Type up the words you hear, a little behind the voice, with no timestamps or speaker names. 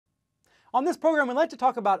On this program, we like to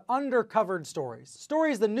talk about undercovered stories,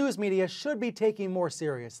 stories the news media should be taking more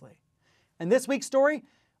seriously. And this week's story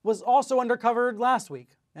was also undercovered last week,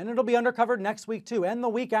 and it'll be undercovered next week too, and the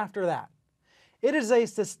week after that. It is a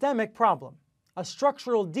systemic problem, a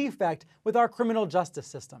structural defect with our criminal justice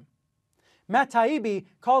system. Matt Taibbi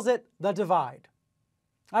calls it the divide.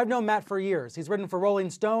 I've known Matt for years. He's written for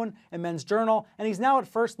Rolling Stone and Men's Journal, and he's now at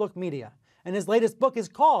First Look Media. And his latest book is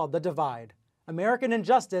called The Divide: American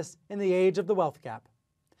Injustice in the Age of the Wealth Gap.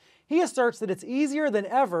 He asserts that it's easier than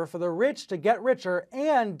ever for the rich to get richer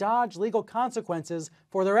and dodge legal consequences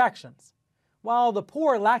for their actions, while the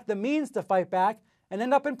poor lack the means to fight back and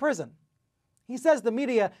end up in prison. He says the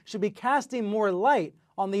media should be casting more light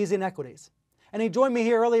on these inequities. And he joined me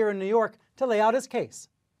here earlier in New York to lay out his case.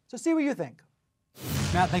 So see what you think.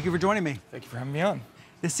 Matt, thank you for joining me. Thank you for having me on.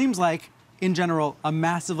 This seems like, in general, a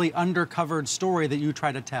massively undercovered story that you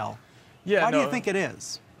try to tell. Yeah, Why do you think it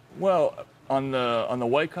is? Well, on the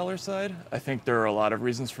white-collar side, I think there are a lot of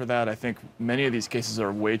reasons for that. I think many of these cases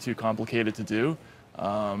are way too complicated to do,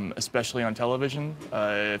 especially on television.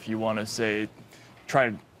 If you want to say, try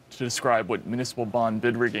to describe what municipal bond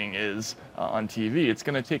bid rigging is on TV, it's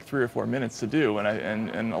going to take 3 or 4 minutes to do,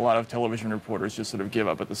 and a lot of television reporters just sort of give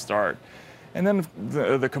up at the start. And then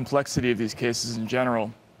the complexity of these cases in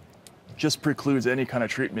general just precludes any kind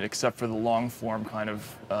of treatment except for the long-form kind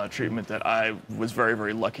of treatment that I was very,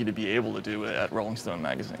 very lucky to be able to do at Rolling Stone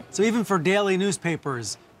magazine. So even for daily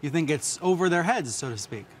newspapers, you think it's over their heads, so to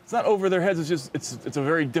speak? It's not over their heads. It's just it's a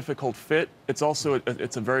very difficult fit. It's also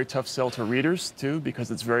it's a very tough sell to readers too,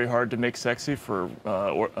 because it's very hard to make sexy for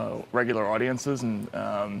regular audiences, and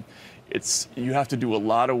you have to do a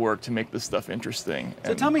lot of work to make this stuff interesting.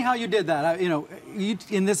 So tell me how you did that.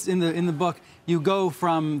 In the book, you go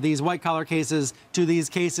from these white-collar cases to these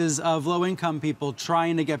cases of low-income people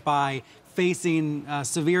trying to get by, facing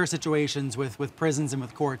severe situations with prisons and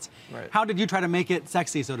with courts. Right. How did you try to make it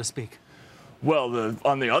sexy, so to speak? Well,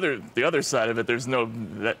 on the other side of it,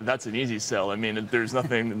 that's an easy sell. I mean,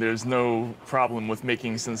 there's no problem with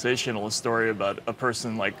making sensational a story about a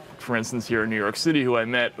person like, for instance, here in New York City, who I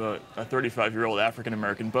met, a 35-year-old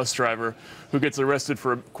African-American bus driver who gets arrested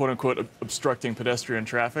for, quote-unquote, obstructing pedestrian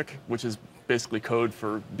traffic, which is basically code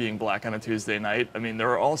for being black on a Tuesday night. I mean, there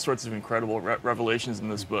are all sorts of incredible revelations in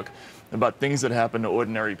this book about things that happen to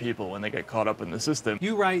ordinary people when they get caught up in the system.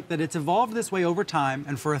 You write that it's evolved this way over time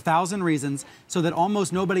and for 1,000 reasons, so that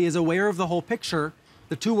almost nobody is aware of the whole picture,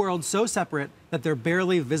 the two worlds so separate that they're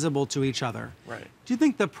barely visible to each other. Right. Do you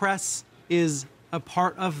think the press is a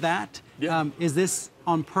part of that? Yeah. Is this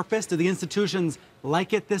on purpose? Do the institutions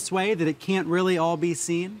like it this way, that it can't really all be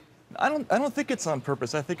seen? I don't think it's on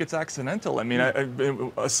purpose. I think it's accidental. I mean, a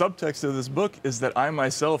subtext of this book is that I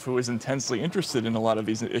myself, who is intensely interested in a lot of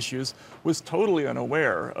these issues, was totally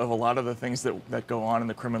unaware of a lot of the things that go on in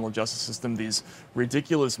the criminal justice system, these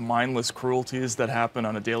ridiculous, mindless cruelties that happen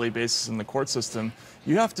on a daily basis in the court system.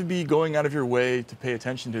 You have to be going out of your way to pay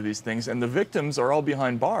attention to these things, and the victims are all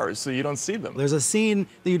behind bars, so you don't see them. There's a scene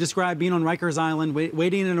that you describe being on Rikers Island,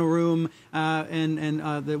 waiting in a room,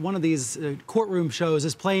 one of these courtroom shows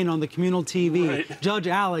is playing on the communal TV. Right. Judge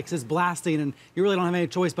Alex is blasting, and you really don't have any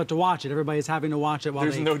choice but to watch it. Everybody's having to watch it while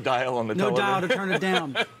There's no dial on the television. No dial to turn it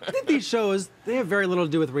down. I think these shows, they have very little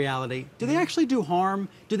to do with reality. Do they actually do harm?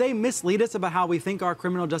 Do they mislead us about how we think our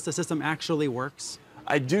criminal justice system actually works?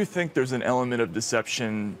 I do think there's an element of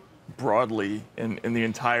deception broadly in the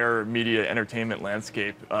entire media entertainment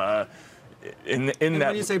landscape. And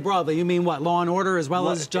when you say broadly, you mean what? Law and Order as well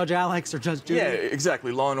as Judge Alex or Judge Judy? Yeah,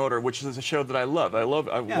 exactly. Law and Order, which is a show that I love. I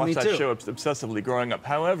watched that show obsessively growing up.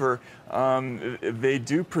 However, they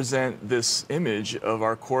do present this image of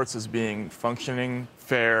our courts as being functioning,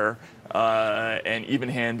 fair, and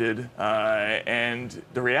even-handed, and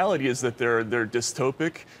the reality is that they're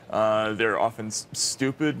dystopic, they're often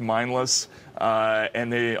stupid, mindless,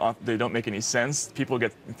 and they don't make any sense. People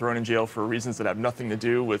get thrown in jail for reasons that have nothing to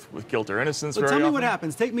do with guilt or innocence. But tell me what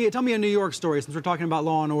happens. Tell me a New York story, since we're talking about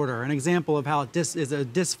Law and Order, an example of how it is a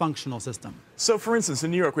dysfunctional system. So, for instance,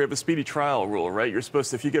 in New York, we have a speedy trial rule, right? You're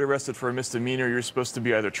supposed to, if you get arrested for a misdemeanor, you're supposed to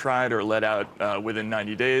be either tried or let out within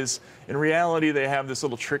 90 days. In reality, they have this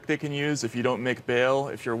little trick they can use. If you don't make bail,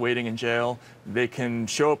 if you're waiting in jail, they can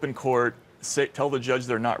show up in court, tell the judge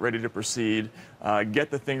they're not ready to proceed,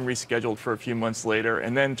 get the thing rescheduled for a few months later,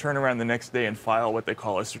 and then turn around the next day and file what they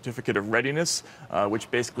call a certificate of readiness, which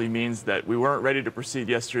basically means that we weren't ready to proceed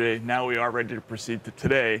yesterday, now we are ready to proceed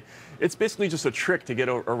today. It's basically just a trick to get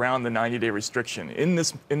around the 90-day restriction. In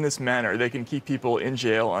this manner, they can keep people in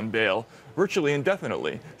jail on bail virtually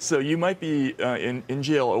indefinitely. So you might be in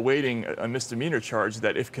jail awaiting a misdemeanor charge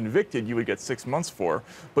that, if convicted, you would get 6 months for,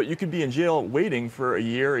 but you could be in jail waiting for a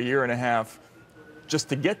year and a half, just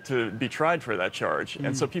to get to be tried for that charge.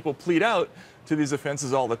 And so people plead out to these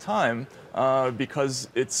offenses all the time because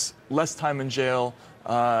it's less time in jail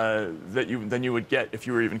than you would get if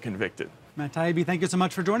you were even convicted. Matt Taibbi, thank you so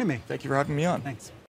much for joining me. Thank you for having me on. Thanks.